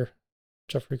actor,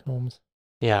 Jeffrey Combs.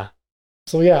 Yeah.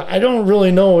 So yeah, I don't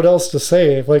really know what else to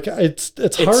say. Like it's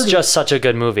hard. It's just such a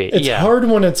good movie. It's hard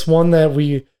when it's one that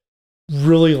we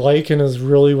really like and is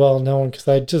really well known, because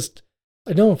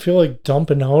I don't feel like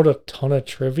dumping out a ton of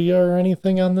trivia or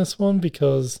anything on this one,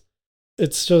 because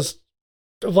it's just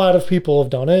a lot of people have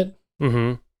done it.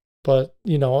 Mm-hmm. But,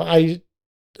 you know, I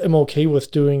am okay with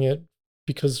doing it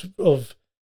because of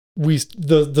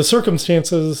the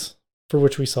circumstances for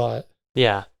which we saw it.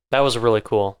 Yeah, that was really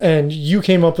cool. And you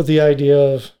came up with the idea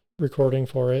of recording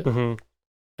for it. Hmm.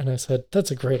 And I said,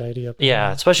 that's a great idea.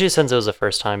 Yeah, especially since it was a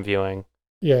first time viewing.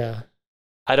 Yeah.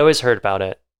 I'd always heard about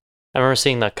it. I remember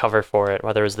seeing the cover for it,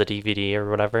 whether it was the DVD or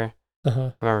whatever.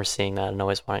 Uh-huh. I remember seeing that and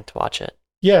always wanting to watch it.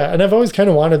 Yeah, and I've always kind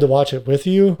of wanted to watch it with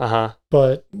you, Uh-huh.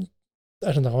 but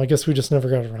I don't know. I guess we just never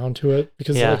got around to it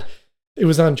because Yeah. it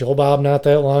was on Joe Bob not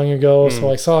that long ago,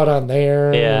 so I saw it on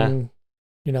there. Yeah. And,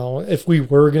 you know, if we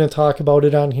were going to talk about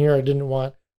it on here, I didn't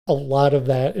want a lot of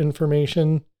that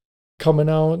information coming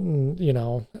out, and, you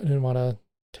know, I didn't want to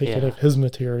take any of his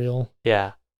material.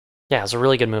 Yeah. Yeah, it's a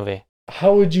really good movie.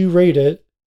 How would you rate it,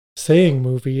 saying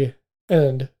movie,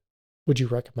 and would you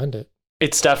recommend it?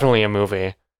 It's definitely a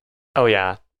movie. Oh,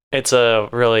 yeah. It's a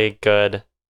really good...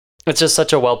 It's just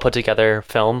such a well put together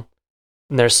film.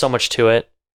 And there's so much to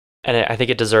it. And I think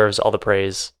it deserves all the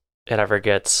praise it ever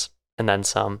gets, and then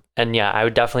some. And yeah, I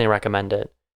would definitely recommend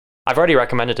it. I've already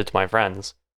recommended it to my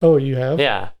friends. Oh, you have?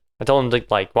 Yeah. I told them to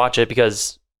like watch it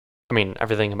because, I mean,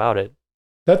 everything about it.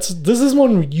 This is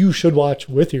one you should watch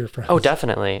with your friends. Oh,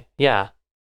 definitely. Yeah.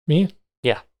 Me?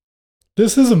 Yeah.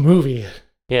 This is a movie.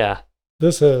 Yeah.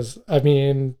 This is. I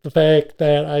mean, the fact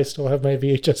that I still have my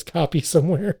VHS copy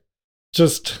somewhere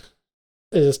just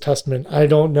is testament. I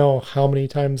don't know how many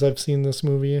times I've seen this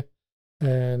movie.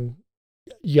 And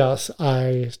yes,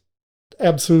 I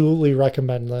absolutely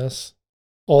recommend this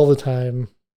all the time.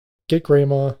 Get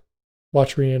grandma,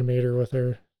 watch Re-Animator with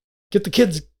her. Get the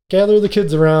kids, gather the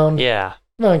kids around. Yeah.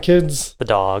 Come on, kids. The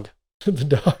dog. The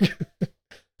dog.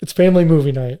 It's family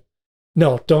movie night.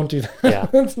 No, don't do that. Yeah.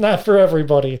 It's not for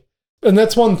everybody. And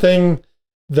that's one thing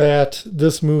that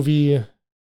this movie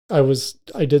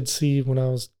I did see when I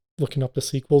was looking up the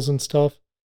sequels and stuff,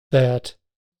 that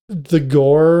the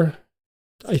gore,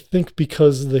 I think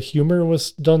because the humor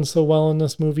was done so well in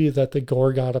this movie, that the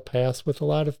gore got a pass with a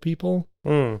lot of people.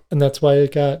 Mm. And that's why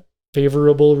it got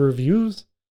favorable reviews,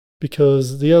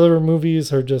 because the other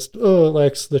movies are just, oh, it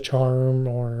lacks the charm,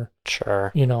 or,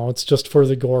 Sure. you know, it's just for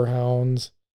the gore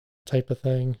hounds type of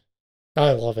thing.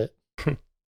 I love it.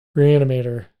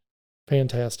 Re-Animator.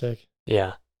 Fantastic.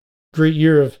 Yeah. Great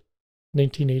year of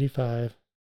 1985. It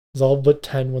was all but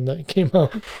 10 when that came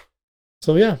out.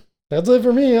 So yeah, that's it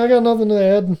for me. I got nothing to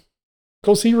add.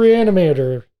 Go see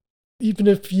Re-Animator. Even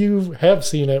if you have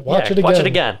seen it, watch it again. Watch it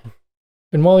again.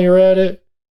 And while you're at it,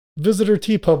 visit our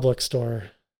TeePublic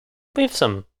store. We have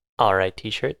some alright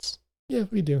t-shirts. Yeah,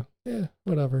 we do. Yeah,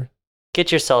 whatever.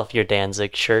 Get yourself your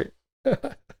Danzig shirt.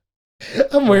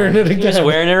 I'm wearing it again. You're just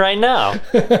wearing it right now.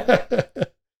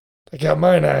 I got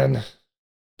mine on.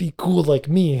 Be cool like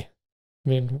me. I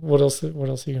mean, what else are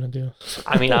you gonna do?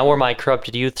 I mean, I wore my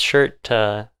Corrupted Youth shirt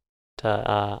to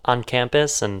on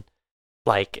campus, and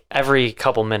like every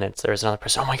couple minutes there's another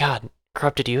person, oh my god,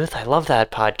 Corrupted Youth, I love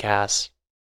that podcast.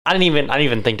 I didn't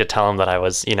even think to tell him that I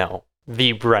was, you know,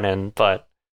 the Brennan, but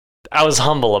I was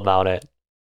humble about it.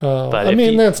 But I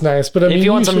mean, that's nice. But I mean, if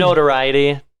you want some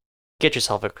notoriety, get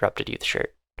yourself a Corrupted Youth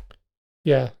shirt.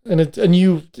 Yeah, and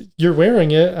you're wearing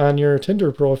it on your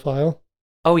Tinder profile.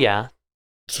 Oh yeah.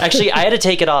 Actually, I had to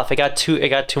take it off. It got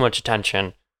too much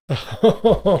attention.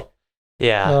 Oh.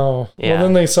 Yeah. Oh. Yeah. Well,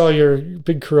 then they saw your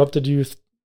big Corrupted Youth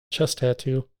chest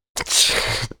tattoo.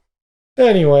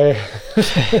 Anyway.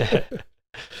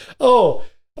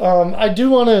 I do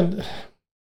want to,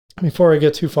 before I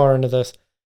get too far into this,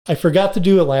 I forgot to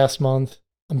do it last month.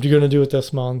 I'm going to do it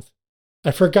this month.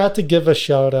 I forgot to give a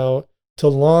shout out to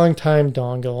longtime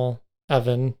dongle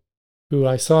Evan, who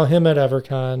I saw him at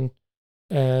EverCon,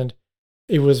 and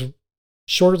it was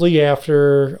shortly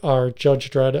after our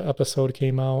Judge Dredd episode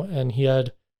came out, and he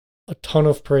had a ton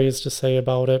of praise to say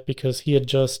about it because he had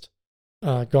just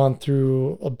gone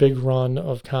through a big run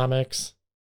of comics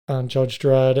on Judge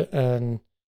Dredd and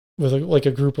with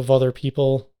a group of other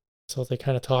people. So they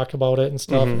kind of talked about it and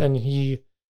stuff. Mm-hmm. And he,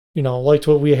 you know, liked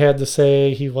what we had to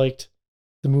say. He liked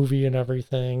the movie and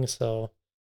everything. So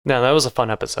no, that was a fun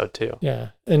episode too. Yeah.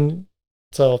 And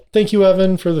so thank you,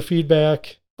 Evan, for the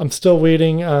feedback. I'm still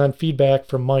waiting on feedback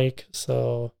from Mike.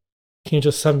 So you can't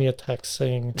just send me a text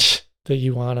saying that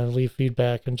you want to leave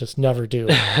feedback and just never do.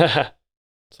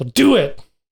 So do it.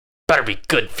 Better be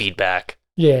good feedback.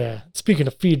 Yeah. Speaking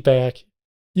of feedback,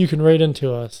 you can write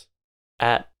into us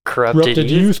at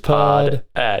corruptedyouthpod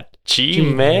at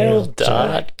gmail.com.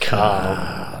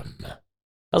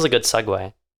 That was a good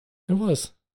segue. It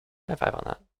was. High five on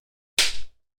that.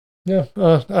 Yeah.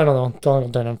 I don't know.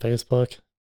 Dongle Den on Facebook.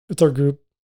 It's our group.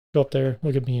 Go up there.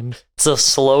 Look at memes. It's the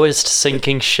slowest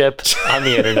sinking ship on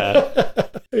the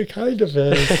internet. It kind of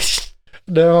is.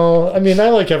 No, I mean, I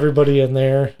like everybody in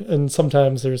there, and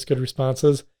sometimes there's good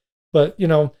responses. But, you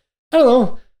know, I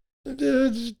don't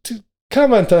know.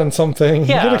 comment on something.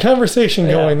 Yeah. Get a conversation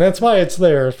going. That's why it's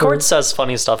there. Cord says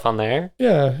funny stuff on there.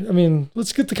 Yeah, I mean,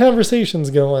 let's get the conversations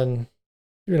going.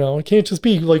 You know, it can't just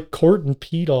be like Court and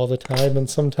Pete all the time, and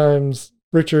sometimes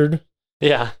Richard.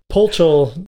 Yeah. Polch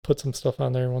will put some stuff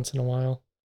on there once in a while.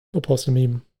 We'll post a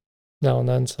meme now and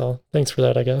then, so thanks for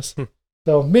that, I guess.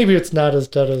 So maybe it's not as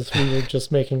dead as we were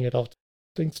just making it out.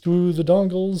 Thanks to the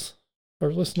dongles,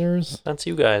 our listeners. That's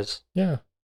you guys. Yeah.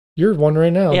 You're one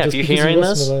right now. Yeah, just if you're because you hearing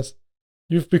listen to this.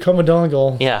 You've become a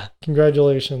dongle. Yeah.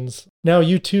 Congratulations. Now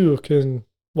you too can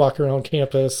walk around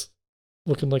campus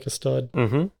looking like a stud.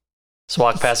 Mm-hmm. So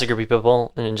walk past a group of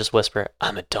people and then just whisper,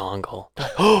 I'm a dongle.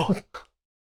 Oh!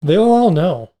 They'll all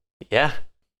know. Yeah.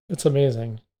 It's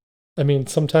amazing. I mean,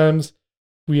 sometimes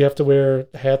we have to wear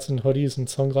hats and hoodies and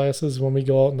sunglasses when we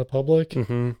go out in the public.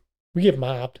 Mm-hmm. We get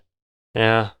mobbed.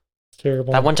 Yeah. It's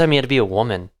terrible. That one time you had to be a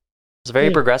woman. It was very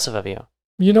progressive of you.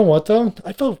 You know what, though?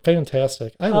 I felt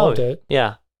fantastic. I loved it.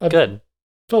 Yeah. I Good.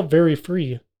 felt very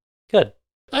free. Good.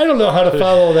 I don't know how to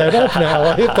follow that up now.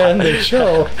 I hit the end of the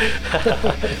show.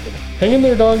 Hang in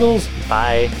there, dongles.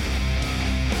 Bye.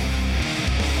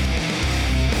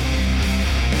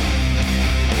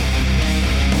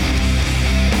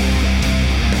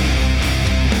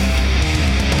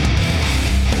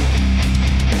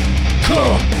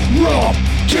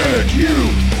 Corrupted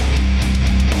youth!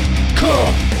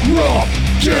 Corrupted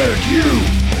youth!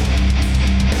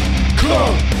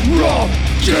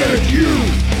 Corrupted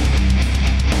youth!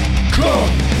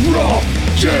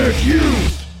 Corrupted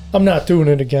youth! I'm not doing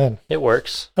it again. It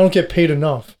works. I don't get paid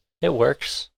enough. It works.